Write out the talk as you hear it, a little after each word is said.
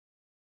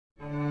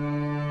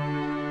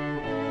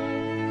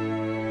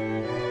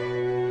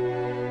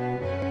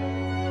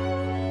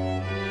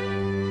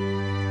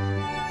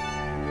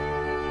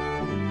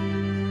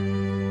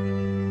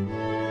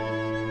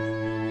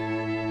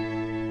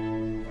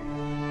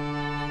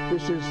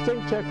This is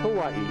ThinkTech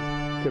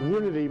Hawaii.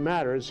 Community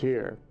matters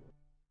here.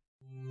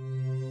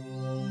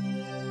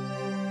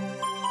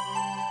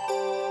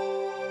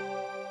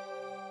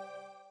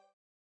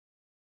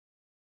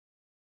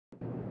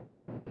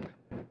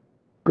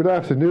 Good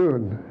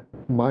afternoon.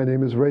 My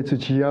name is Ray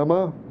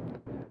Tsuchiyama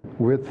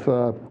with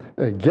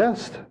a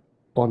guest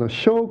on a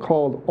show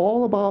called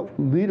All About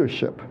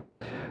Leadership.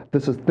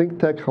 This is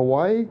ThinkTech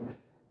Hawaii,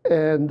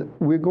 and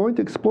we're going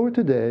to explore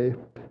today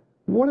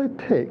what it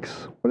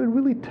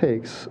really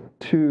takes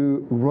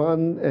to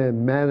run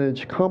and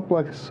manage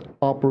complex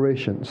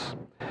operations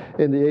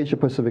in the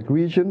Asia-Pacific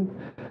region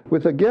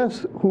with a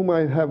guest whom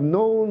I have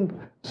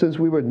known since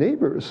we were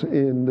neighbors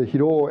in the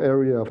Hiroo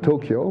area of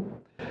Tokyo.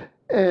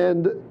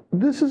 And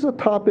this is a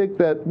topic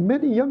that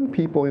many young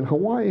people in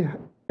Hawaii,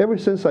 ever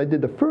since I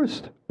did the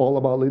first All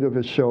About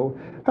Leadership show,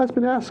 has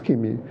been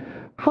asking me,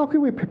 how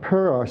can we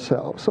prepare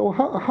ourselves? So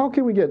how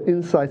can we get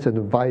insights and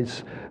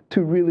advice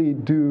to really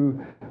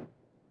do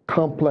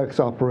complex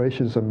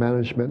operations and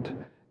management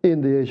in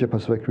the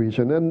Asia-Pacific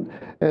region?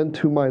 And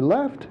to my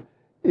left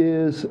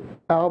is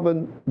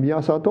Alvin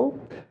Miyasato.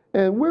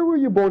 And where were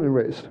you born and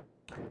raised?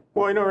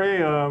 Well, you know, Ray,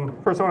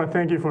 first I want to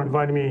thank you for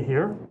inviting me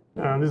here.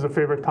 This is a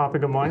favorite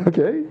topic of mine.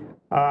 Okay.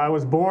 I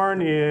was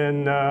born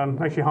in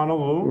actually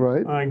Honolulu.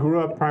 Right. I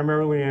grew up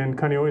primarily in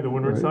Kaneohe, the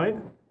windward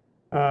side.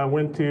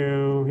 Went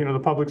to the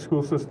public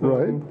school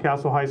system,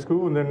 Castle High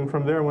School, and then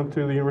from there I went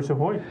to the University of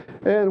Hawaii.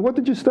 And what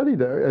did you study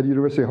there at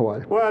University of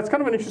Hawaii? Well, it's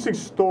kind of an interesting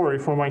story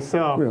for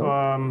myself.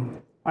 Yeah.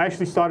 I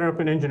actually started up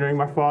in engineering.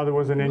 My father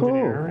was an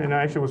engineer, and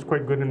I actually was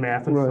quite good in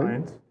math and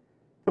science.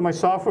 So my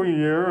sophomore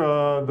year,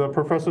 the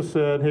professor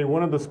said, hey,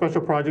 one of the special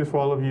projects for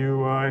all of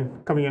you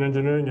coming in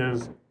engineering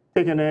is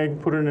take an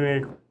egg, put it in an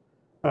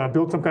egg,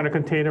 build some kind of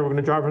container, we're going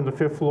to drive it on the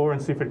 5th floor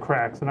and see if it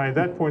cracks. And I at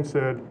that point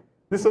said,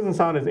 this doesn't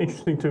sound as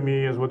interesting to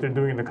me as what they're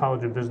doing in the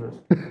College of Business,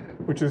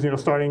 which is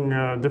starting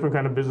different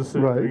kind of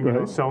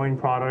businesses, selling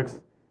products.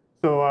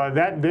 So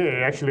that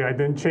day, actually, I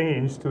then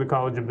changed to the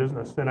College of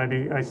Business, and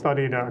I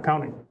studied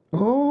accounting.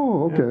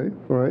 Oh, okay,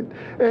 all right.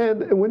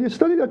 And when you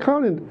studied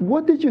accounting,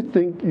 what did you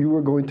think you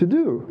were going to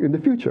do in the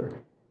future?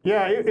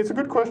 Yeah, it's a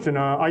good question.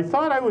 I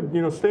thought I would,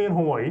 stay in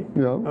Hawaii.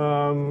 Yeah.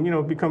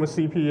 Become a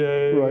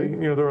CPA.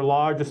 Right. There are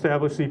large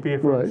established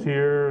CPA firms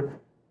here.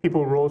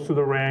 People rose through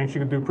the ranks.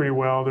 You could do pretty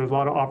well. There's a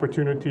lot of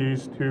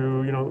opportunities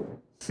to,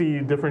 see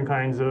different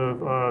kinds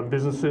of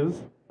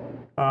businesses.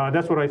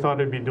 That's what I thought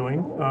I'd be doing,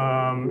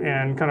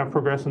 and kind of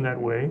progress in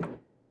that way.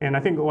 And I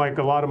think, like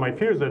a lot of my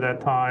peers at that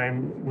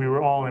time, we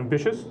were all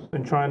ambitious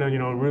and trying to,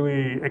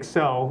 really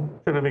excel,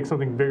 trying to make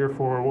something bigger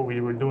for what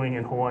we were doing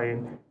in Hawaii,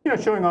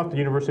 and showing off the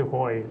University of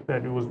Hawaii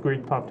that it was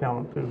great top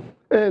talent too.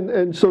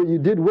 And so you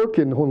did work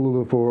in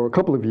Honolulu for a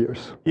couple of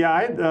years. Yeah,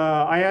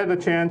 I had a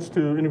chance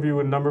to interview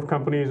with a number of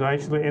companies. I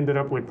actually ended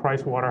up with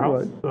Price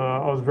Waterhouse. Right.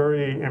 I was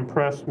very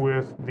impressed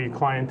with the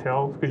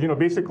clientele because,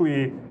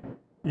 basically,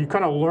 you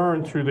kind of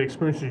learn through the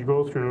experiences you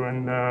go through,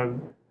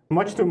 and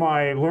much to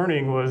my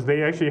learning was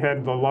they actually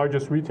had the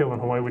largest retail in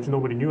Hawaii, which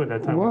nobody knew at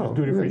that time, which was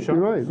duty-free shops.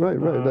 Right.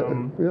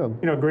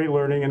 Great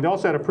learning, and they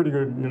also had a pretty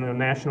good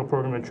national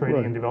program of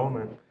training and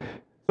development.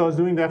 So I was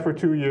doing that for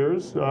 2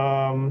 years.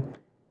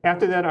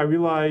 After that, I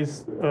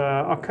realized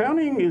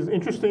accounting is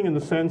interesting in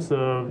the sense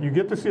of you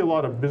get to see a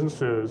lot of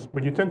businesses,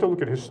 but you tend to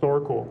look at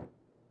historical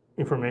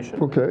information.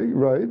 Okay,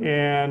 right.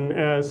 And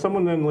as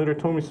someone then later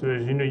told me,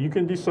 says, you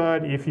can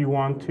decide if you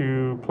want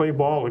to play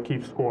ball or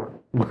keep score.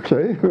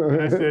 Okay.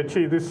 And I said,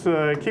 gee, this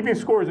keeping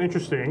score is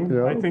interesting.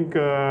 Yeah. I think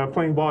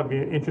playing ball would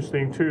be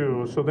interesting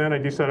too. So then I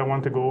decided I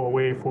wanted to go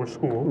away for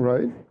school.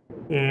 Right.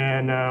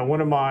 And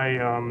one of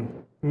my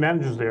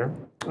managers there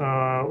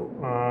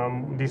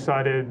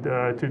decided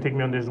to take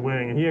me under his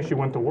wing, and he actually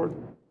went to Wharton.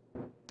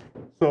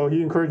 So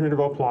he encouraged me to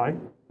go apply.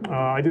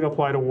 I did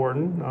apply to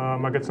Wharton.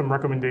 I got some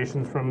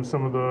recommendations from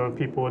some of the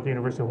people at the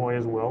University of Hawaii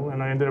as well,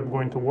 and I ended up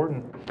going to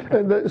Wharton.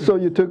 And so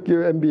you took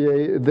your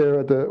MBA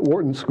there at the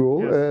Wharton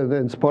School, and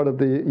it's part of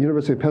the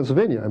University of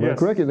Pennsylvania, am I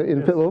correct?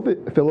 In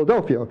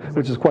Philadelphia,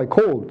 which is quite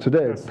cold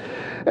today. Yes.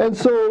 And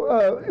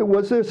so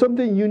was there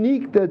something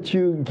unique that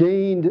you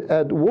gained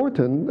at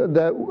Wharton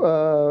that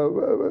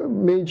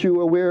made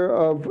you aware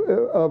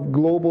of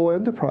global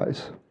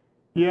enterprise?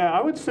 Yeah,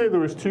 I would say there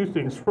was two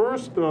things.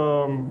 First,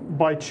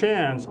 by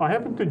chance, I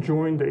happened to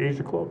join the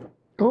Asia Club.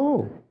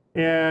 Oh.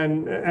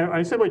 And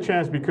I say by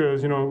chance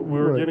because, we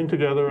were getting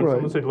together and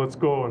someone said, let's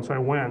go. And so I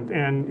went.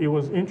 And it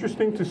was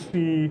interesting to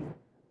see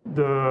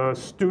the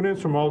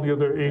students from all the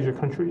other Asia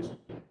countries.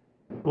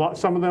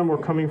 Some of them were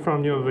coming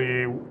from,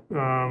 the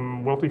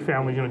wealthy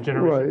families,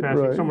 generation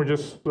past. Some were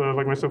just,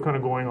 like myself, kind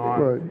of going on.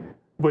 Right.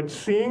 But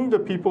seeing the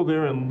people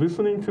there and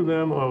listening to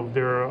them of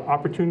their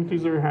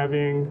opportunities they're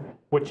having,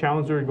 what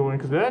challenge they're going,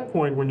 because at that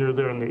point when you're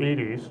there in the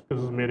 80s, this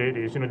is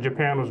mid-80s,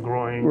 Japan was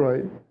growing.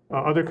 Right.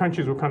 Other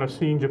countries were kind of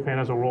seeing Japan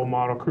as a role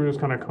model. Korea's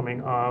kind of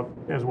coming up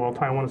as well.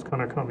 Taiwan is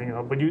kind of coming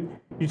up. But you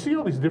see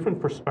all these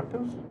different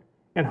perspectives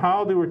and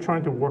how they were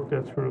trying to work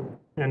that through.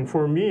 And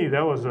for me,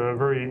 that was a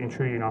very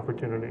intriguing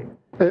opportunity.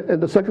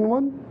 And the second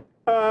one?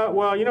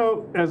 Well, you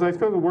know, as I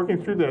started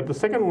working through that, the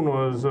second one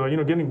was, you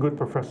know, getting good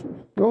professors.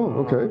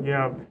 Oh, okay.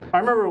 Yeah. I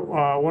remember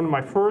one of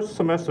my first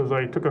semesters,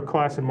 I took a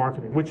class in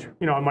marketing, which,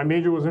 you know, my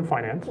major was in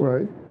finance.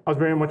 Right. I was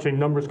very much a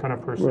numbers kind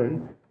of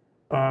person.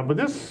 Right. But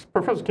this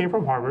professor came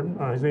from Harvard.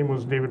 His name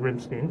was David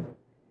Rimstein.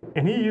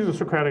 And he used a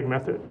Socratic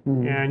method.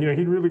 And, you know,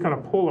 he'd really kind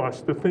of pull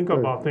us to think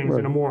about things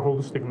in a more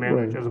holistic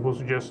manner as opposed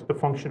to just the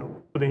functional.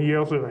 But then he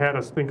also had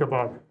us think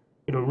about,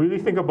 you know, really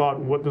think about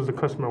what does the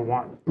customer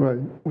want. Right.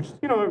 Which is,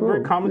 you know,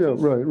 very common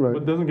sense,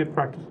 but doesn't get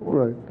practiced.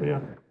 Right.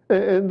 Yeah.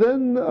 And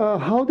then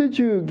how did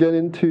you get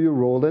into your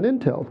role at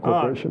Intel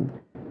Corporation?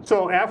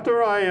 So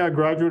after I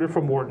graduated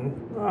from Wharton,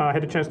 I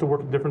had a chance to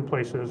work at different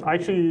places. I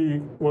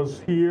actually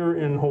was here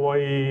in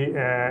Hawaii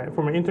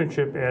for my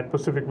internship at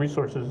Pacific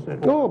Resources.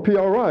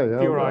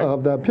 PRI.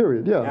 Of that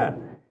period, yeah.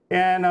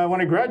 And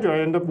when I graduated,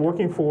 I ended up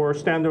working for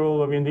Standard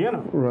Oil of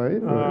Indiana.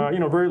 Right. You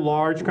know, very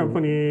large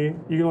company.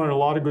 You can learn a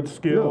lot of good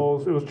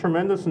skills. It was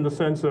tremendous in the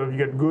sense of you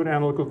get good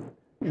analytical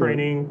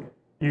training.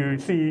 You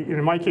see,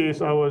 in my case,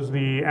 I was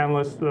the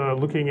analyst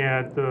looking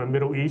at the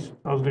Middle East.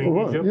 I was doing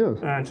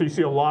Egypt. And so you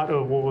see a lot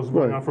of what was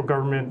going on for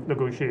government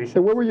negotiations.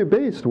 And where were you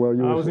based while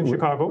you were? I was in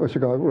Chicago.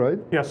 Chicago, right.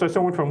 Yeah, so I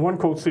went from one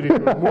cold city to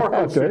a more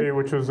cold city,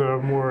 which was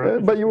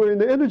more... but you were in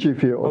the energy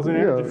field. I was in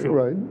the energy field.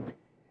 Right.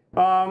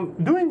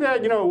 Doing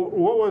that, you know,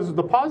 what was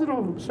the positive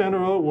of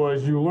Standard Oil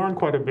was you learn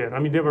quite a bit. I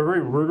mean, they have a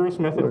very rigorous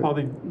method of how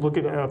they look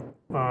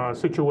at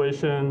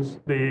situations.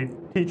 They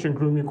teach and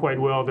groom you quite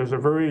well. There's a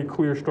very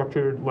clear,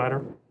 structured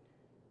ladder.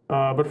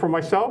 But for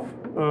myself,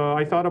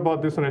 I thought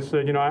about this and I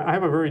said, you know, I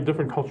have a very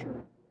different culture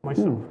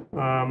myself.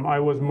 I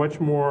was much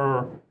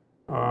more,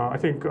 I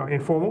think,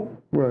 informal.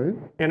 Right.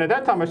 And at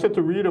that time, I started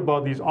to read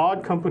about these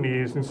odd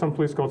companies in some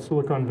place called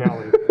Silicon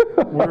Valley,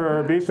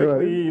 where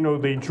basically, you know,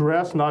 they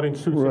dress not in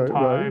suits and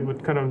ties,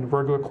 with kind of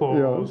regular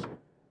clothes.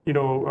 You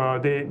know,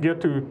 they get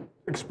to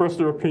express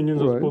their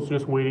opinions as opposed to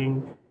just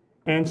waiting.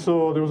 And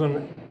so there was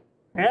an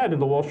ad in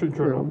the Wall Street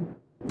Journal.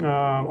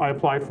 I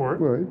applied for it.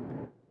 Right.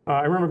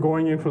 I remember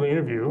going in for the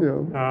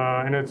interview,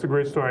 and it's a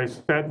great story. I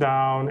sat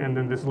down, and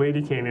then this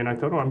lady came in. I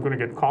thought, oh, I'm going to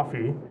get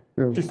coffee.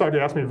 She started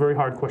to ask me very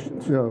hard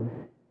questions.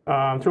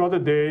 Throughout the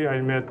day, I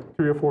met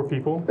 3 or 4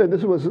 people. And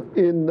this was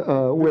in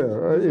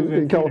where?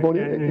 In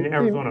California? In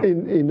Arizona.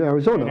 In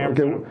Arizona.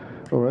 Okay.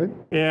 All right.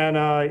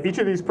 And each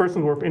of these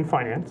persons were in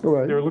finance.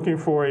 Right. They were looking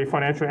for a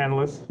financial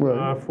analyst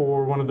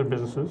for one of their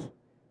businesses.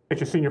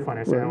 Actually, senior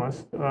finance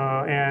analyst.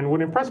 And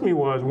what impressed me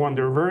was, one,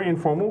 they were very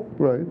informal,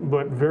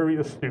 but very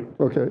astute.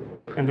 Okay.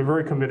 And they're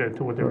very committed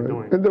to what they were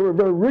doing. And they were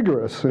very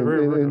rigorous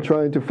in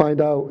trying to find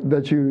out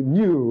that you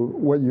knew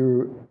what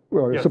you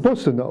were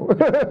supposed to know.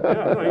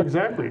 No,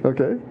 exactly.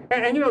 Okay.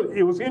 And you know,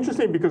 it was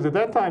interesting because at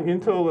that time,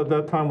 Intel at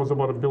that time was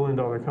about $1 billion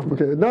company.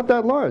 Okay, not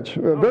that large.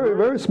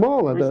 Very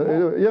small.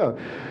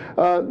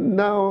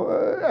 Now,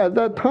 at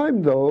that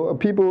time, though,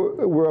 people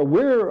were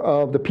aware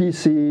of the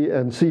PC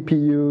and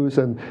CPUs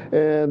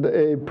and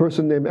a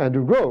person named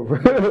Andrew Grove,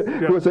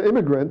 who was an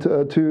immigrant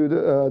to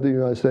the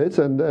United States,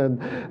 and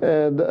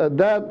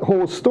that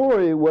whole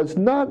story was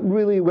not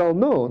really well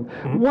known.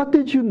 What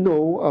did you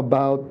know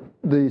about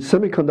the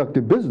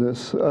semiconductor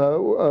business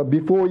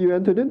before you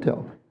entered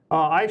Intel?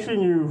 I actually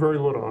knew very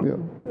little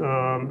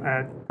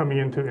at coming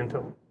into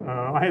Intel.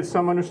 I had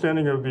some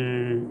understanding of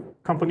the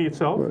company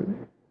itself.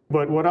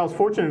 But what I was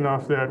fortunate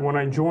enough that when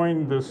I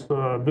joined this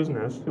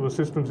business, it was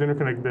systems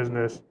interconnect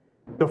business,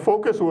 the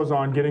focus was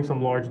on getting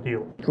some large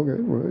deals.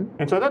 Okay, right.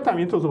 And so at that time,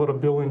 Intel was about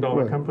 $1 billion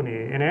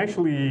company. And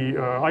actually,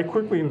 I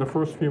quickly, in the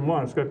first few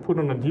months, got put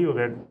on a deal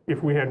that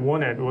if we had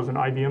won it, it was an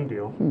IBM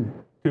deal.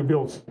 To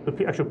build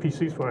the actual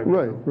PCs for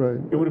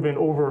IBM. It would have been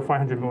over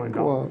 $500 million.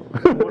 Wow.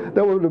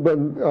 That would have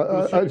been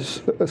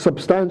a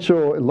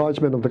substantial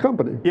enlargement of the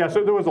company. Yeah,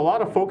 so there was a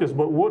lot of focus,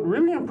 but what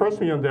really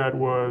impressed me on that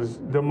was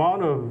the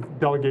amount of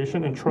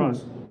delegation and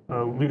trust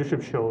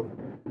leadership showed.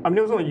 I mean,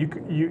 it was like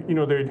you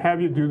know, they'd have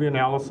you do the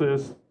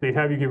analysis, they'd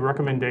have you give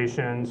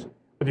recommendations,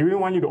 but they really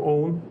want you to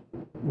own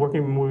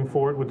moving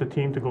forward with the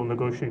team to go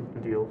negotiate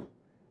the deals.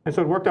 And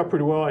so it worked out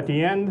pretty well. At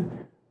the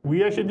end,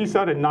 we actually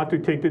decided not to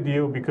take the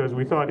deal because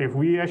we thought if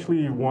we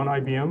actually won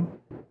IBM,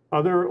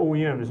 other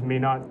OEMs may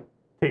not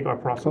take our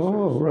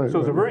processors. So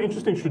it's a very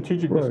interesting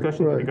strategic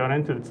discussion that we got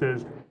into that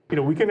says, you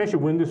know, we can actually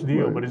win this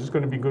deal, but it's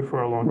going to be good for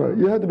our long term.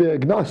 You have to be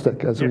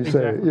agnostic, as we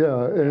say.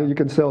 And you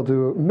can sell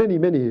to many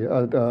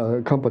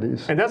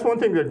companies. And that's one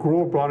thing that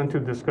Grove brought into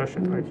the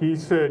discussion. Right? He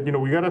said, you know,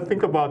 we got to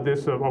think about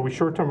this of are we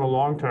short term or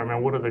long term,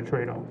 and what are the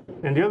trade-offs?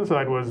 And the other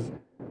side was,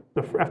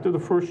 after the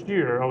first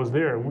year I was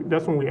there,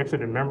 that's when we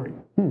exited memory.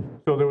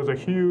 So there was a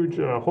huge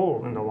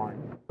hole in the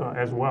line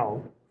as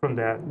well from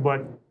that.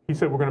 But he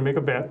said, we're going to make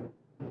a bet.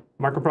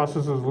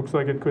 Microprocessors looks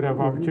like it could have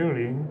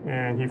opportunity,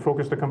 and he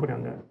focused the company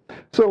on that.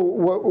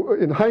 So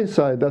in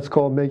hindsight, that's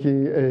called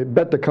making a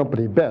bet the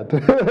company bet,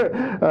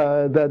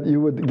 that you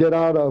would get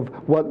out of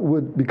what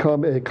would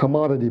become a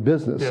commodity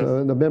business,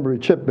 the memory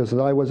chip business.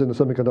 I was in the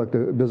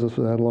semiconductor business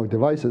for analog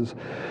devices,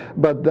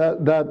 but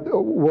that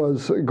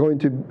was going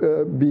to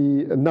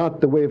be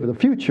not the way of the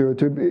future,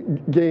 to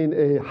gain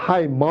a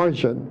high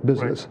margin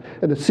business,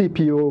 and the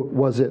CPU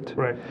was it.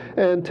 Right.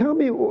 And tell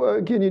me,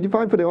 can you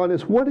define for the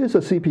audience, what is a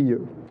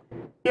CPU?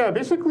 Yeah,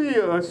 basically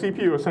a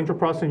CPU, a central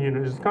processing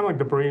unit, is kind of like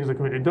the brains of the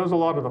computer. It does a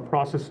lot of the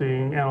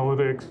processing,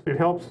 analytics. It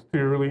helps to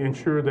really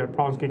ensure that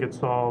problems can get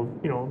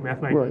solved,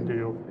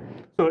 mathematically.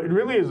 So it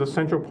really is a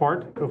central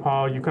part of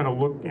how you kind of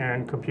look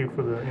and compute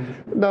for the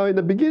industry. Now, in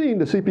the beginning,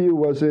 the CPU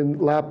was in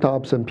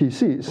laptops and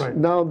PCs. Right.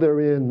 Now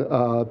they're in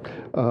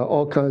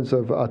all kinds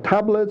of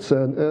tablets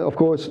and, of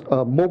course,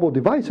 mobile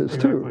devices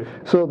too.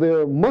 So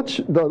the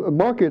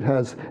market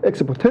has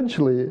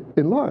exponentially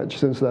enlarged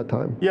since that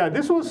time. Yeah,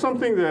 this was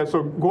something that,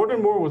 so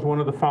Gordon Moore was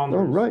one of the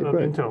founders of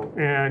Intel,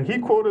 and he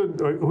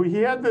quoted, he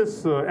had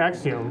this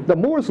axiom. The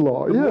Moore's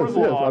Law, Moore's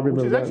Law, I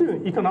remember which is actually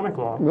an economic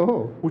law,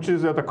 which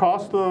is that the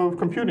cost of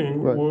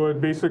computing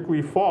would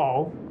basically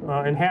fall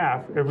in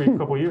half every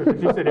couple of years.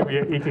 He said every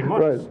 18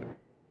 months. Right.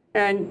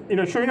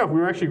 And sure enough,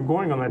 we were actually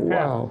going on that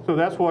path. Wow. So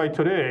that's why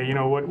today,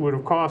 what would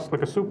have cost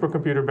like a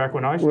supercomputer back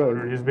when I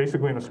started is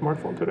basically in a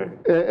smartphone today.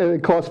 And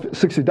it costs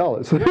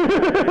 $60.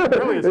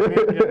 Really,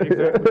 exactly.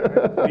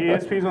 The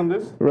ASPs on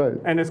this,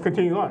 and it's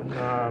continuing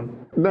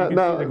on.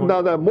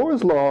 Now that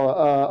Moore's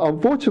Law,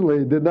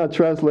 unfortunately, did not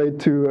translate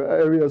to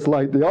areas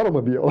like the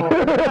automobile.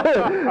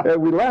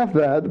 And we laughed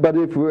at, but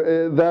if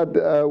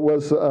that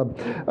was,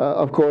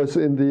 of course,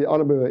 in the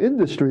automobile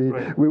industry,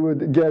 we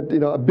would get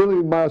 1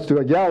 billion miles to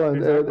a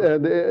gallon.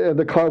 And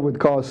the car would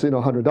cost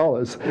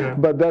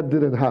 $100, but that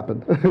didn't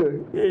happen.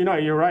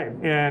 You're right,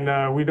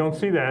 and we don't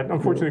see that.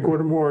 Unfortunately,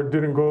 Gordon Moore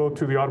didn't go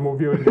to the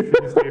automobile industry;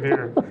 he stayed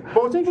here. But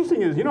what's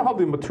interesting is, how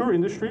the mature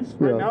industries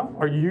right now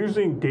are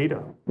using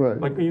data.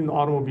 Like even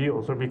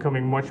automobiles are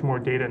becoming much more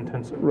data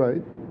intensive.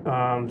 Right.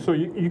 So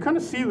you kind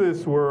of see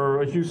this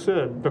where, as you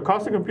said, the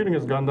cost of computing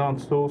has gone down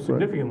so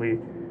significantly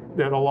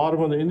that a lot of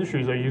other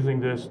industries are using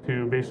this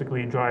to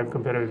basically drive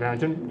competitive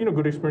advantage, and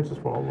good experiences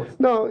for all of us.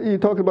 Now, you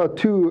talked about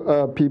two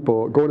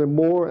people, Gordon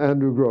Moore,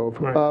 Andrew Grove.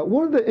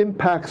 What are the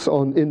impacts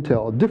on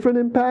Intel? Different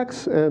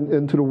impacts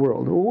and to the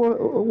world.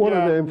 What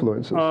are the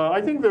influences? I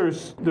think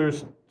there's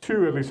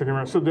two, at least I can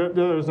remember. So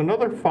there's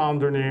another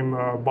founder named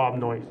Bob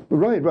Noyce.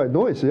 Right,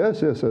 Noyce,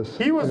 yes.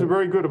 He was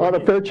very good about...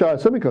 Out of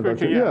Fairchild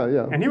Semiconductor,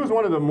 yeah. And he was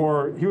one of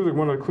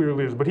the clear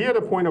leaders. But he had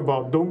a point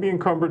about don't be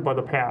encumbered by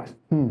the past.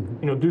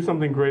 Do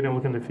something great and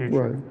look in the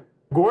future. Right.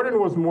 Gordon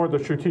was more the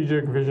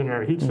strategic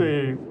visionary. He'd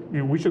say,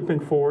 we should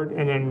think forward.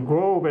 And then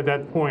Grove, at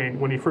that point,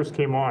 when he first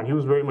came on, he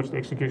was very much the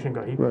execution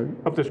guy. He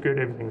helped us create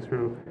everything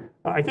through.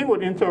 I think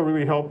what Intel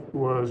really helped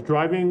was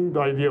driving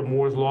the idea of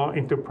Moore's Law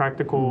into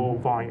practical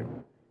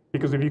volume.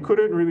 Because if you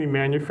couldn't really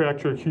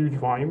manufacture huge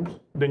volumes,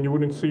 then you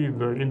wouldn't see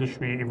the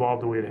industry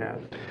evolve the way it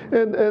has.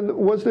 And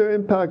was there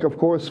impact, of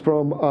course,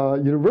 from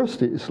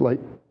universities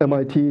like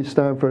MIT,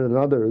 Stanford, and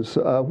others?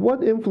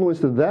 What influence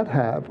did that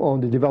have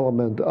on the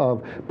development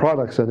of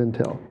products at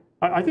Intel?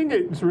 I think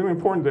it's really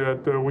important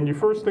that when you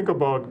first think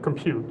about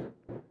compute,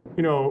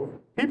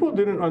 people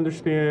didn't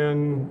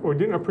understand or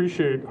didn't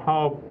appreciate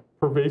how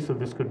pervasive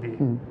this could be.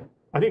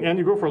 I think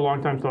Andy Grove for a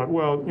long time thought,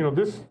 well,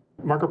 this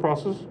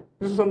microprocessors,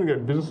 this is something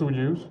that businesses would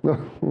use.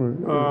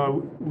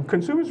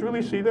 Consumers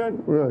really see that?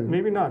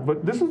 Maybe not.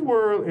 But this is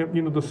where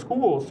the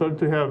schools started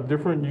to have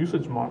different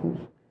usage models.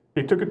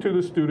 They took it to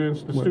the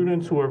students. The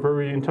students who are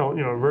very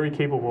intelligent, very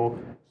capable,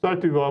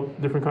 started to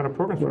develop different kind of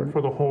programs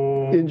for the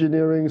whole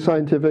engineering,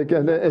 scientific,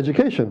 and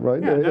education,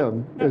 right?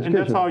 Education. And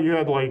that's how you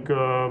had like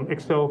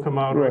Excel come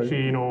out. Or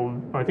actually,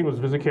 I think it was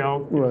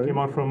VisiCalc came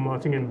out from I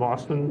think in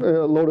Boston.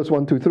 Lotus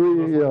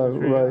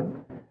 123, right.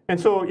 And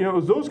so, it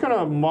was those kind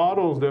of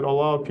models that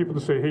allowed people to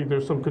say, hey,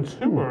 there's some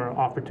consumer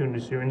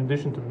opportunities here in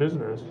addition to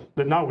business,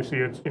 that now we see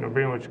it's,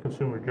 very much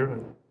consumer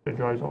driven that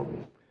drives all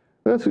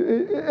this.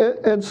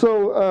 And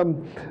so,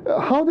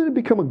 how did it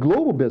become a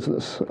global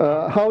business?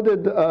 How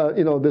did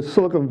the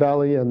Silicon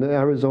Valley and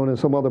Arizona and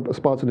some other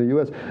spots in the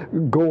U.S.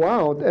 go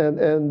out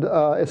and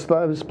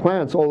establish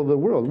plants all over the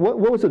world? What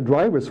was the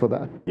drivers for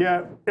that?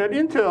 Yeah, at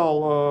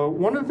Intel,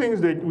 one of the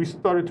things that we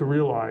started to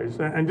realize,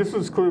 and this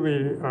is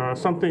clearly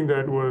something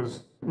that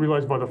was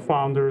realized by the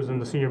founders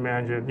and the senior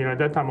management, at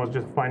that time I was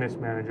just a finance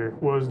manager,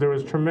 was there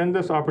was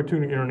tremendous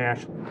opportunity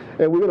internationally.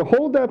 And we're going to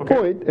hold that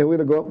point, and we're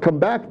going to come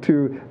back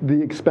to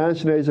the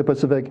expansion in Asia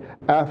Pacific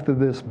after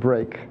this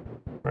break.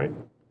 Right.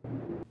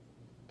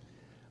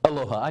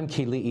 Aloha, I'm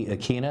Keli'i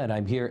Akina, and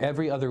I'm here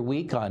every other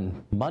week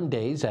on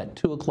Mondays at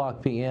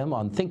 2:00 p.m.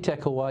 on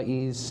ThinkTech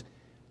Hawaii's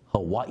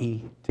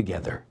Hawaii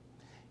Together.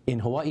 In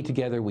Hawaii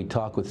Together, we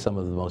talk with some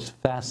of the most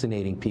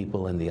fascinating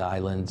people in the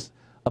islands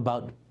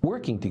about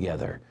working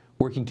together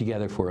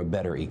for a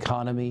better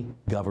economy,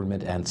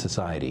 government, and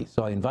society.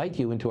 So I invite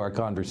you into our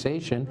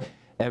conversation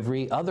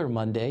every other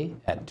Monday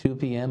at 2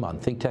 p.m. on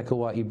ThinkTech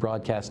Hawaii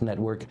Broadcast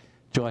Network.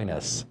 Join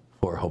us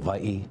for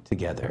Hawaii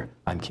Together.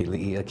 I'm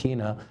Keli'i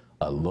Akina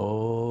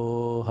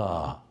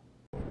Aloha.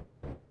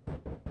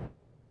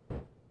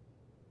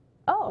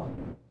 Oh,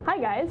 hi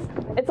guys.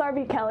 It's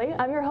RB Kelly.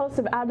 I'm your host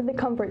of Out of the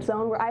Comfort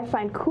Zone, where I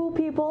find cool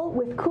people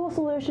with cool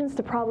solutions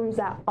to problems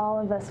that all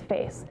of us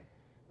face.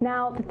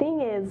 Now, the thing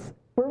is,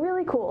 we're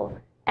really cool,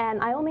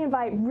 and I only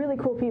invite really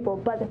cool people,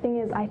 but the thing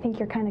is, I think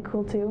you're kind of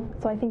cool too,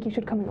 so I think you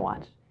should come and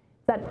watch.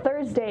 It's at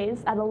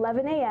Thursdays at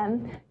 11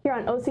 a.m. here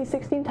on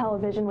OC16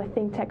 Television with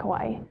ThinkTech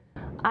Hawaii.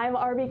 I'm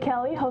RB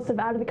Kelly, host of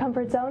Out of the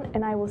Comfort Zone,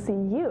 and I will see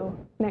you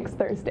next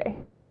Thursday.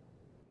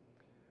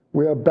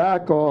 We are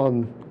back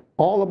on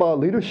All About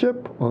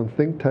Leadership on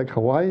ThinkTech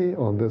Hawaii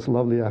on this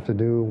lovely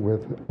afternoon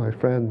with my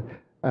friend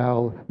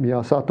Al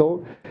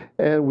Miyasato.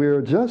 And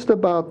we're just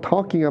about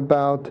talking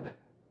about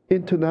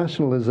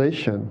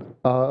internationalization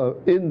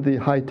in the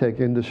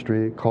high-tech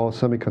industry called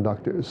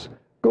semiconductors.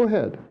 Go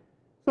ahead.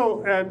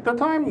 So at the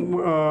time,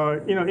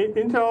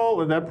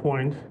 Intel at that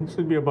point, this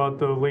would be about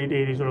the late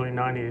 80s, early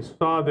 90s,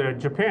 saw that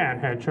Japan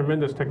had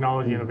tremendous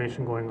technology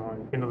innovation going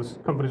on. The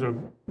companies are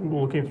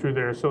looking through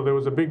there. So there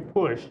was a big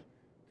push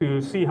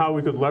to see how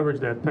we could leverage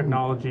that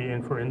technology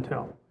in for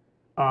Intel.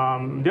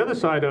 The other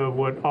side of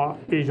what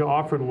Asia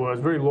offered was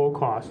very low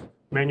cost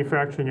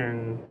manufacturing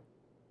and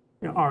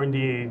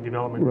R&D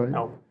development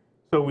help.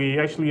 So we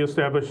actually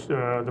established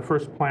the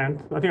first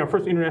plant. I think our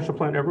first international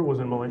plant ever was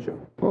in Malaysia.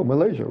 Oh,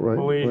 Malaysia, right.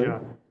 Malaysia.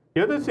 Right.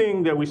 The other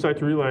thing that we started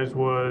to realize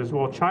was,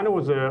 well, China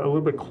was a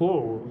little bit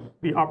closed.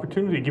 The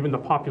opportunity, given the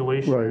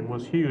population,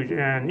 was huge.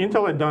 And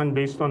Intel had done,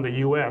 based on the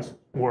US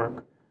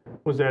work,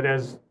 was that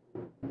as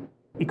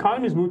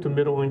economies moved to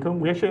middle income,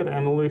 we actually had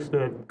analytics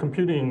that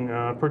computing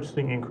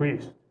purchasing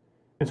increased.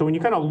 And so when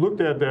you kind of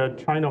looked at the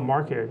China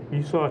market,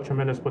 you saw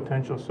tremendous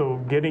potential. So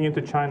getting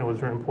into China was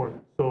very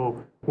important. So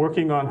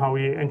working on how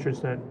we entered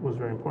that was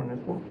very important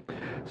as well.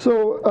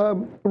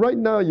 So right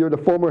now you're the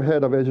former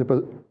head of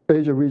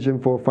Asia region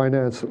for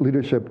finance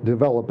leadership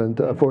development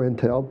for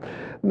Intel.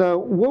 Now,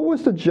 what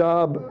was the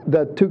job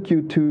that took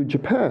you to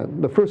Japan,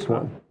 the first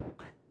one?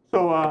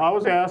 So I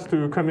was asked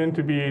to come in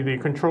to be the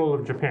controller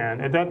of Japan.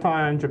 At that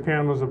time,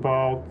 Japan was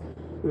about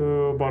a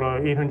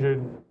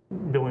 $800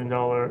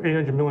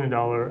 million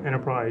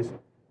enterprise.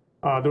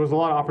 There was a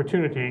lot of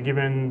opportunity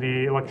given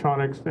the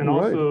electronics and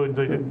also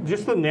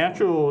just the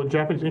natural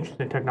Japanese interest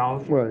in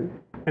technology. Right.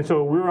 And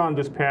so we were on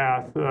this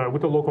path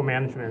with the local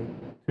management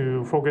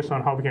to focus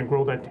on how we can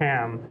grow that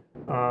TAM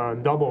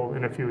double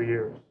in a few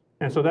years.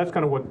 And so that's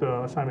kind of what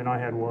the assignment I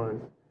had was,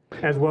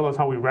 as well as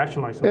how we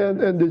rationalize it.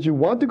 And did you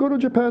want to go to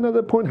Japan at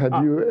that point? Had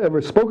you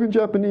ever spoken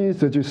Japanese?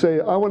 Did you say,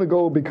 I want to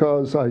go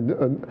because I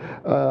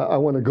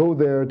want to go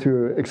there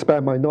to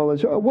expand my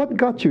knowledge? What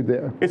got you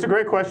there? It's a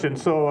great question.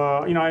 So,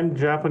 I'm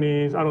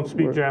Japanese. I don't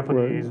speak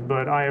Japanese,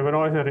 but I have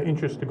always had an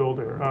interest to go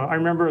there. I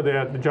remember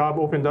that the job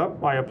opened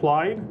up. I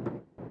applied,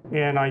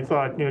 and I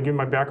thought, given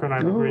my background, I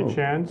have a great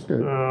chance.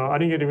 I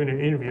didn't get even an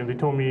interview. They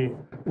told me,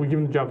 we're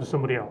giving the job to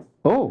somebody else.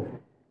 Oh.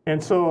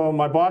 And so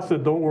my boss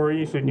said, don't worry.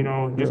 He said,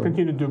 just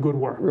continue to do good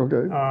work.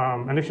 Okay.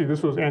 And actually,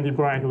 this was Andy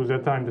Bryant, who was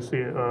at the time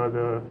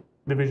the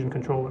division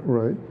controller.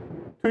 Right.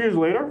 2 years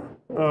later,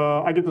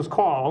 I get this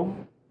call,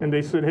 and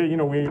they said, hey,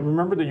 we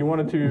remember that you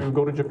wanted to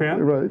go to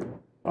Japan. Right.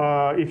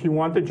 If you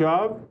want the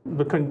job,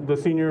 the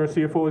senior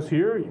CFO is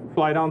here. You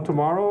fly down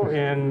tomorrow,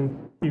 and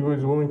he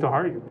was willing to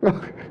hire you.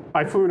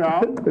 I flew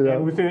down,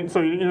 and within, so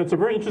it's a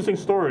very interesting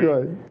story.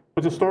 Right.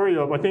 But the story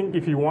of, I think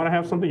if you want to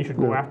have something, you should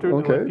go after it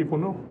and let people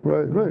know.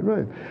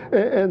 Right.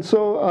 And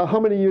so how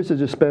many years did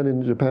you spend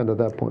in Japan at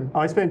that point?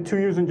 I spent 2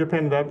 years in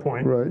Japan at that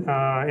point. Right.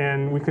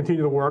 And we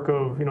continued the work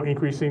of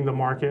increasing the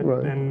market.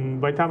 Right.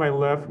 And by the time I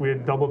left, we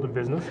had doubled the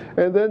business.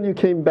 And then you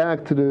came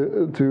back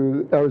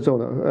to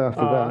Arizona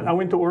after that. I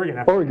went to Oregon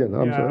after. Oregon,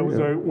 I'm sorry. I was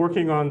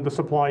working on the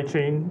supply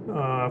chain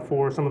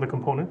for some of the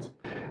components.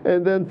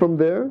 And then from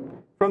there?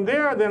 From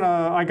there, then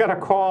I got a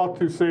call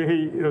to say,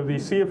 hey, the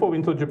CFO of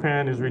Intel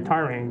Japan is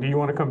retiring. Do you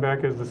want to come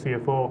back as the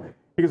CFO?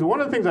 Because one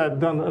of the things I had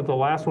done at the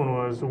last one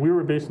was we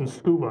were based in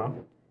Tsukuba,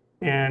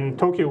 and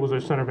Tokyo was our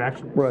center of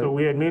action. Right. So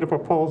we had made a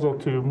proposal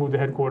to move the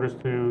headquarters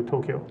to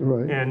Tokyo.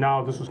 Right. And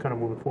now this was kind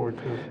of moving forward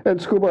too. And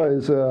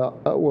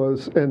Tsukuba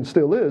was and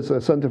still is a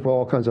center for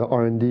all kinds of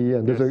R&D,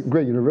 and there's a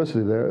great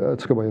university there,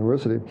 Tsukuba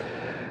University.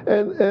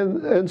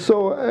 And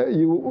so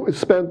you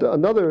spent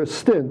another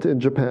stint in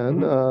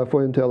Japan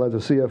for Intel as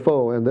a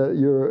CFO,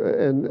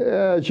 and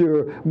as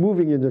you're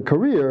moving in your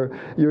career,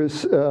 you're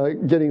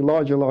getting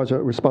larger and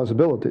larger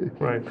responsibility.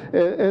 Right.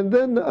 And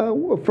then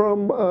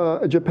from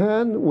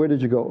Japan, where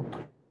did you go?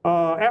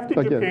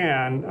 After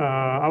Japan,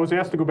 I was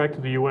asked to go back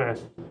to the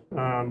U.S.,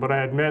 but I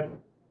had met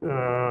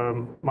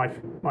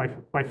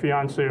my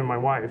fiance and my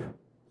wife.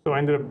 So I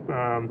ended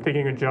up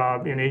taking a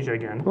job in Asia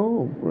again.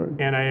 Oh, right.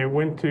 And I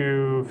went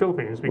to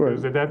Philippines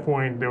because at that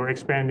point they were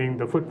expanding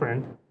the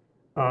footprint.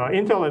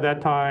 Intel at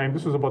that time,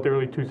 this was about the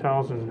early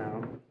 2000s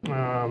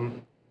now,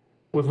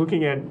 was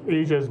looking at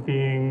Asia as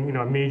being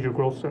a major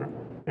growth center.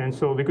 And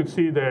so they could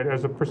see that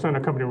as a percent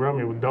of company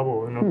revenue would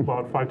double in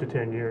about 5 to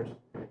 10 years.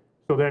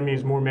 So that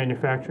means more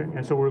manufacturing.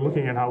 And so we're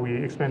looking at how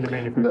we expand the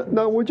manufacturing.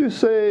 Now, would you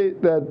say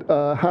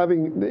that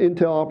having the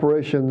Intel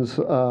operations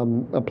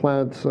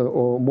plants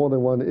or more than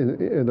one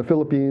in the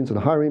Philippines and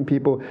hiring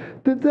people,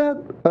 did that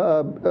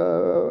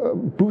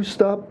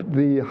boost up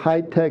the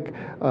high-tech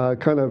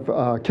kind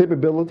of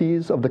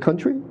capabilities of the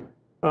country?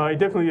 It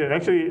definitely did.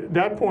 Actually, at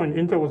that point,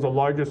 Intel was the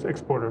largest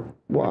exporter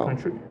in the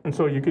country. And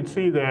so you could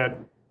see that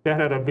that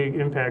had a big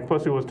impact.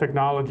 Plus, it was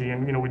technology,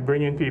 and we'd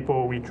bring in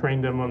people, we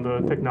train them on the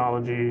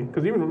technology,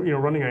 because even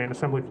running an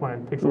assembly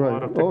plant takes a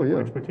lot of technical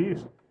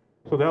expertise.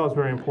 So that was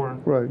very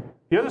important. Right.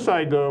 The other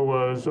side, though,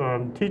 was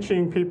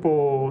teaching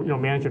people,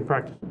 management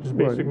practices, just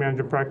basic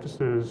management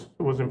practices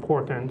was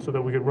important, so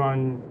that we could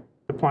run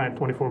the plant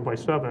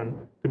 24/7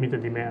 to meet the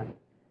demand.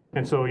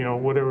 And so,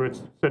 whatever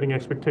it's setting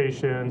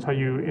expectations, how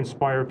you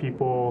inspire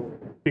people,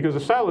 because the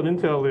style at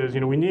Intel is,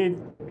 we need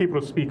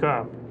people to speak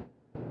up,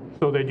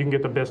 so that you can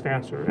get the best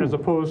answer, as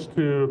opposed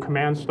to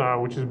command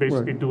style, which is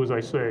basically do as I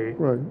say.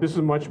 This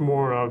is much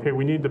more of, hey,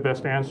 we need the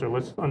best answer.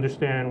 Let's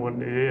understand what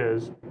it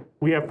is.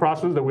 We have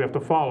processes that we have to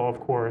follow, of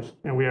course,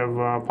 and we have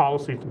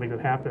policies to make it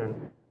happen.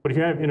 But if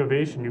you have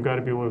innovation, you've got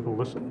to be able to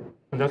listen.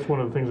 And that's one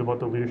of the things about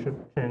the leadership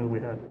change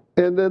we had.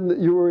 And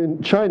then you were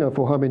in China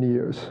for how many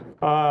years?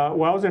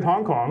 Well, I was in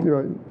Hong Kong.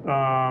 Right.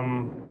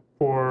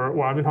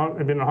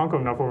 I've been in Hong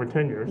Kong now for over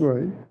 10 years.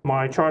 Right.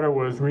 My charter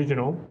was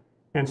regional.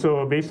 And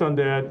so based on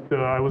that,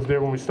 I was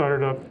there when we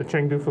started up the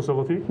Chengdu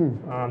facility.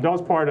 That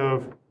was part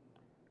of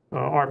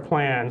our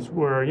plans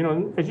where,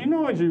 as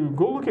you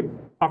go look at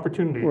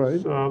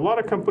opportunities, a lot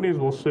of companies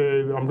will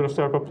say, I'm going to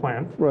start up a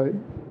plant. Right.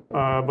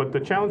 But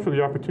the challenge for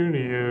the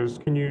opportunity is,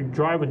 can you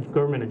drive a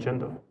government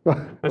agenda?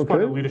 That's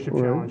part of the leadership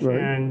challenge.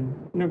 And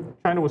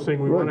China was saying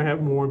we want to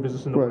have more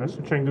business in the West,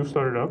 so Chengdu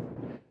started up.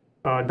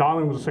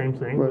 Darling was the same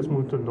thing. Let's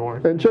move to the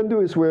north. And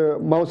Chengdu is where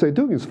Mao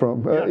Zedong is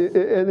from.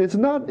 And it's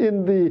not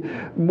in the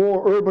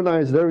more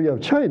urbanized area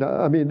of China.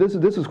 I mean, this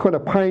is quite a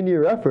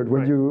pioneer effort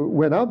when you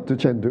went out to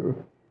Chengdu.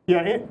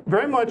 Yeah,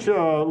 very much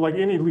like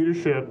any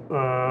leadership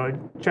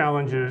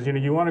challenges,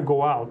 you want to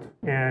go out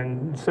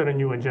and set a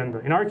new agenda.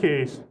 In our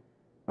case,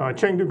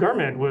 Chengdu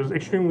government was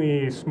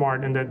extremely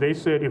smart in that they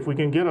said, if we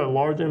can get a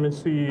large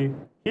MNC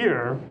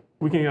here,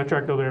 we can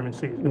attract other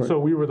MNCs. And so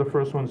we were the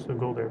first ones to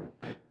go there.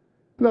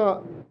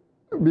 Now,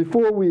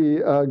 before we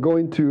go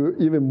into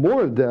even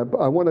more depth,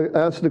 I want to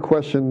ask the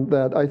question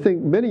that I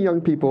think many young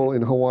people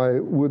in Hawaii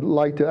would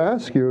like to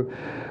ask you.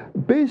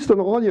 Based on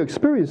all your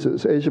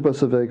experiences, Asia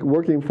Pacific,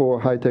 working for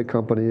a high-tech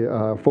company,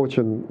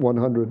 Fortune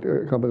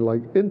 100 company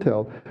like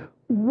Intel,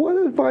 what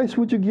advice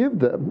would you give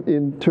them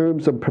in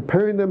terms of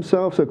preparing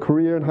themselves for a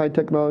career in high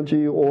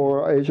technology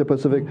or Asia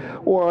Pacific?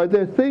 Or are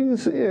there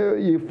things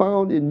you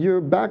found in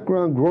your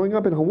background growing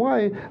up in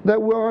Hawaii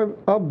that were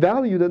of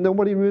value that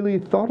nobody really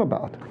thought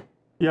about?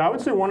 Yeah, I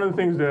would say one of the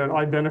things that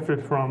I benefit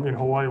from in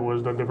Hawaii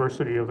was the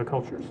diversity of the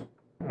cultures.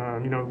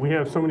 We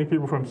have so many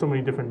people from so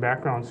many different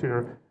backgrounds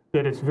here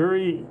that it's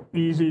very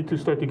easy to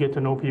start to get to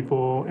know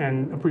people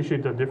and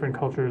appreciate the different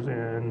cultures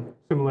and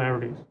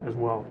similarities as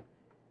well.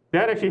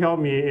 That actually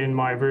helped me in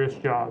my various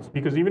jobs,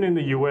 because even in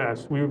the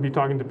US, we would be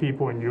talking to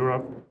people in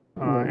Europe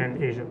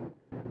and Asia.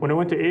 When I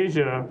went to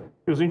Asia,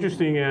 it was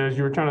interesting as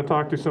you were trying to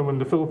talk to someone in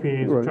the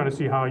Philippines, trying to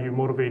see how you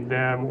motivate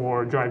them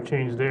or drive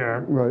change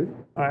there,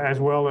 as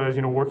well as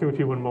working with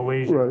people in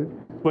Malaysia.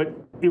 But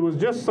it was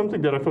just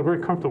something that I felt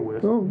very comfortable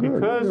with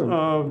because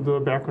of the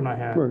background I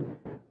had.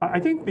 I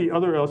think the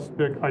other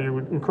aspect I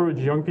would encourage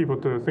young people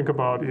to think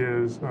about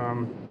is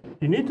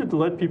you need to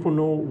let people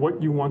know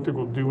what you want to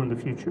go do in the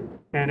future.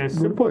 And as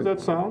simple as that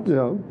sounds,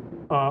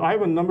 I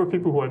have a number of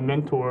people who I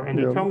mentor, and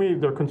they tell me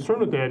their concern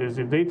with that is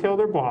if they tell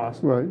their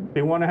boss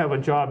they want to have a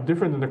job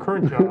different than the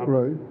current job,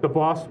 the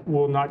boss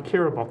will not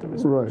care about them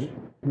as much.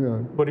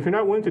 But if you're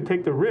not willing to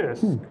take the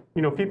risk,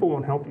 people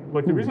won't help you.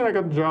 Like the reason I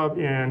got the job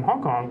in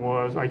Hong Kong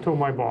was I told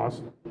my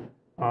boss,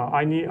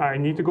 I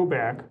need to go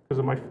back because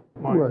of my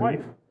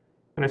wife.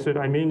 And I said,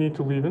 I may need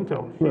to leave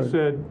Intel. She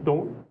said,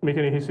 don't make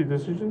any hasty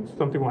decisions.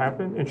 Something will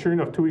happen. And sure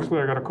enough, 2 weeks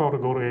later, I got a call to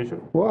go to Asia.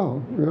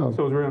 Wow. So it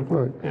was very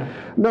important.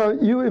 Now,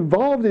 you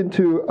evolved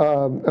into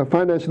a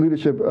financial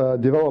leadership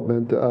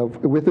development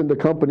within the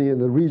company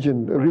and the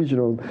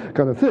regional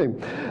kind of thing.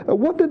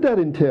 What did that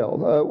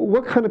entail?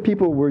 What kind of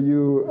people were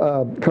you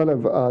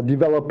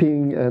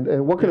developing,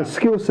 and what kind of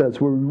skill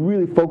sets were you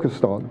really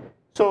focused on?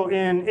 So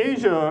in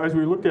Asia, as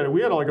we looked at it,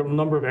 we had like a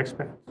number of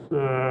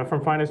expats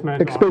from finance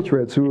management.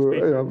 Expatriates who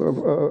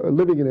are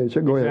living in Asia.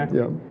 Go ahead.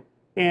 Yeah.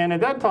 And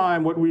at that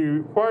time, what we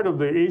required of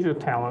the Asia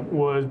talent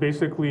was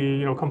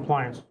basically,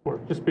 compliance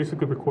work, just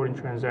basically recording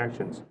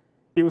transactions.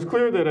 It was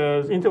clear that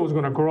as Intel was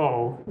going to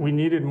grow, we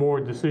needed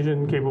more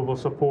decision-capable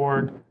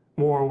support,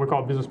 more what we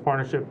call business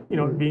partnership,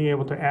 being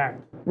able to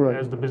act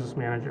as the business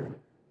manager.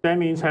 That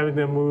means having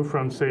them move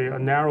from, say, a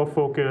narrow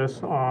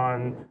focus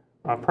on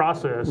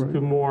process to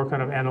more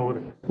kind of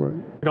analytics.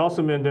 It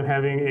also meant them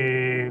having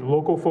a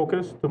local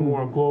focus to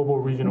more global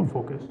regional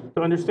focus,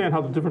 to understand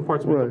how the different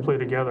parts of it play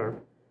together,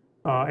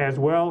 as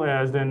well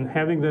as then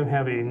having them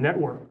have a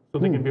network so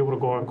they can be able to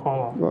go out and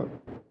call off.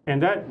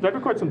 And that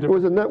required some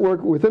different. Was it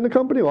network within the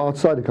company or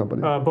outside the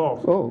company?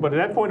 Both. Oh. But at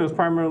that point, it was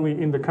primarily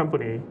in the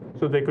company,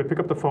 so they could pick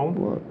up the phone.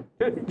 Wow.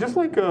 Just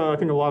like I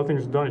think a lot of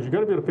things done is you got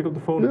to be able to pick up the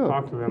phone and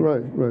talk to them.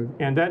 Right, right.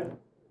 And that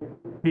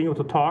being able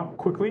to talk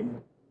quickly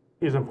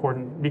is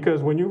important,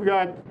 because when you've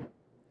got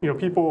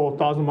people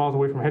 1,000 miles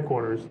away from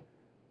headquarters,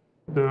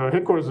 the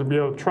headquarters will be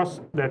able to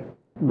trust that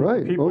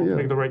people to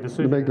make the right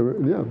decision.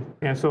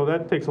 And so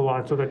that takes a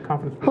lot. So that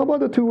confidence. How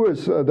about the two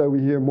words that we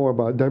hear more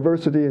about,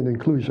 diversity and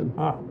inclusion?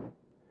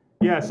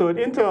 Yeah, so at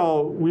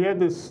Intel, we had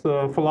this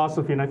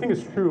philosophy, and I think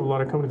it's true of a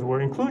lot of companies,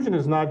 where inclusion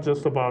is not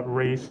just about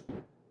race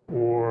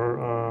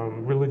or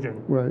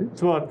religion. Right.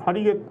 It's about how do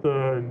you get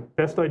the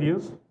best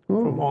ideas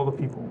from all the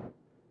people.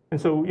 And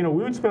so,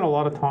 we would spend a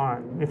lot of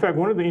time. In fact,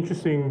 one of the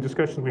interesting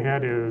discussions we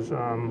had is,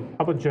 how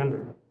about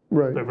gender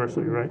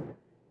diversity, right?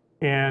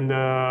 And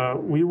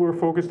we were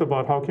focused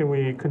about how can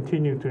we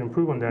continue to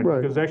improve on that.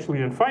 Because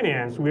actually in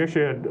finance, we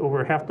actually had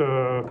over half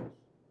the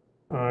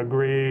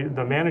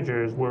the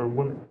managers were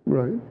women.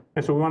 Right.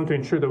 And so we wanted to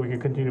ensure that we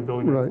could continue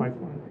building that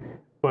pipeline.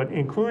 But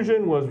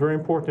inclusion was very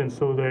important,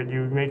 so that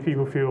you make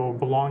people feel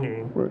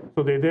belonging.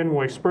 So they then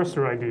will express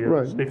their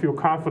ideas. They feel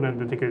confident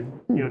that they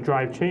could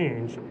drive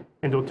change,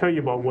 and they'll tell you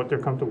about what they're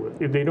comfortable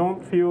with. If they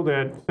don't feel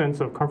that sense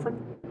of comfort,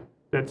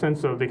 that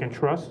sense of they can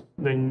trust,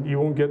 then you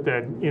won't get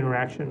that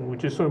interaction,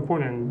 which is so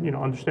important in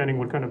understanding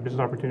what kind of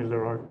business opportunities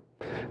there are.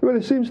 Well,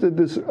 it seems that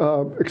this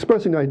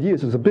expressing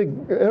ideas is a big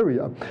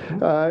area,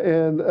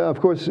 and of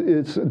course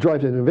it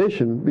drives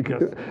innovation.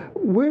 Because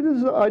where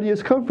does the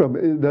ideas come from?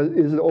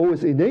 Is it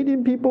always innate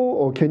in people,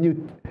 or can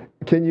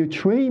you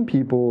train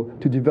people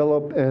to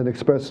develop and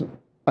express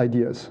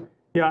ideas?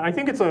 Yeah, I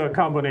think it's a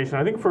combination.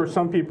 I think for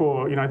some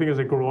people, I think as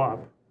they grow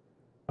up,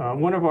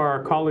 one of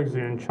our colleagues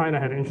in China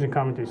had an interesting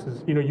comment. He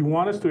says, you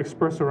want us to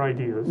express our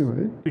ideas,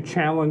 to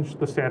challenge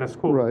the status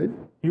quo. Right.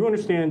 You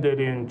understand that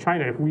in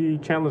China, if we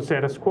challenge the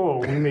status quo,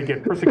 we may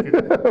get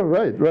persecuted.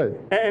 Right.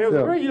 And it was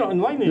a very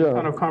enlightening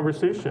kind of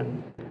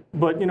conversation.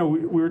 But we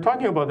were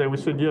talking about that. We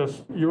said,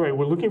 yes, you're right.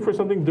 We're looking for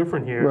something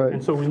different here.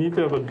 And so we need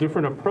to have a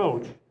different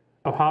approach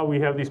of how we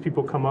have these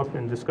people come up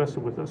and discuss it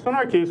with us. So in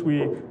our case,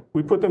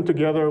 we put them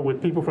together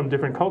with people from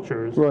different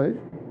cultures. Right.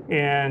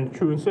 And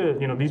Truman said,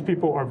 these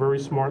people are very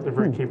smart, they're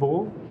very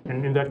capable,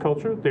 and in that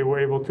culture, they were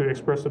able to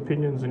express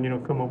opinions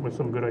and come up with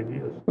some good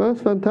ideas. Well,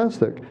 that's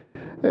fantastic.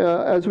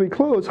 As we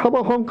close, how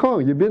about Hong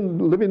Kong? You've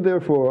been living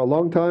there for a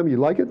long time. You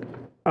like it?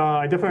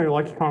 I definitely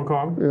like Hong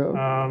Kong.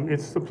 Yeah.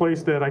 It's a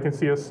place that I can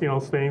see us,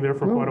 staying there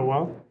for quite a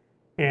while,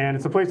 and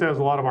it's a place that has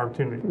a lot of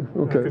opportunity.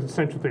 Because it's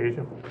central to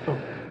Asia. So.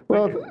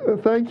 Well,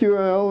 thank you,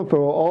 Al, for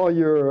all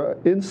your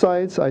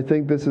insights. I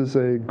think this is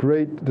a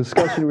great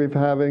discussion we're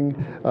having.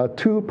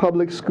 2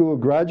 public school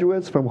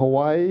graduates from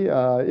Hawaii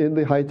in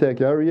the high-tech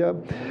area.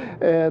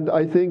 And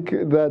I think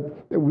that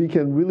we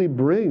can really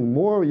bring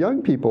more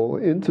young people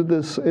into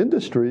this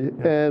industry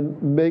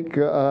and make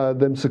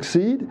them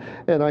succeed.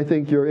 And I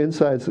think your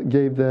insights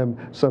gave them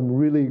some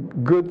really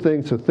good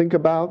things to think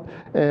about.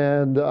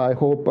 And I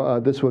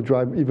hope this will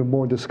drive even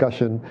more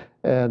discussion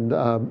and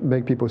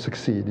make people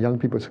succeed, young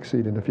people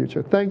succeed in the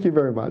future. Thank you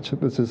very much.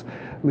 This is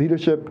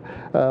Leadership,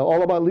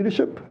 all about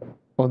leadership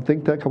on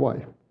ThinkTech Hawaii.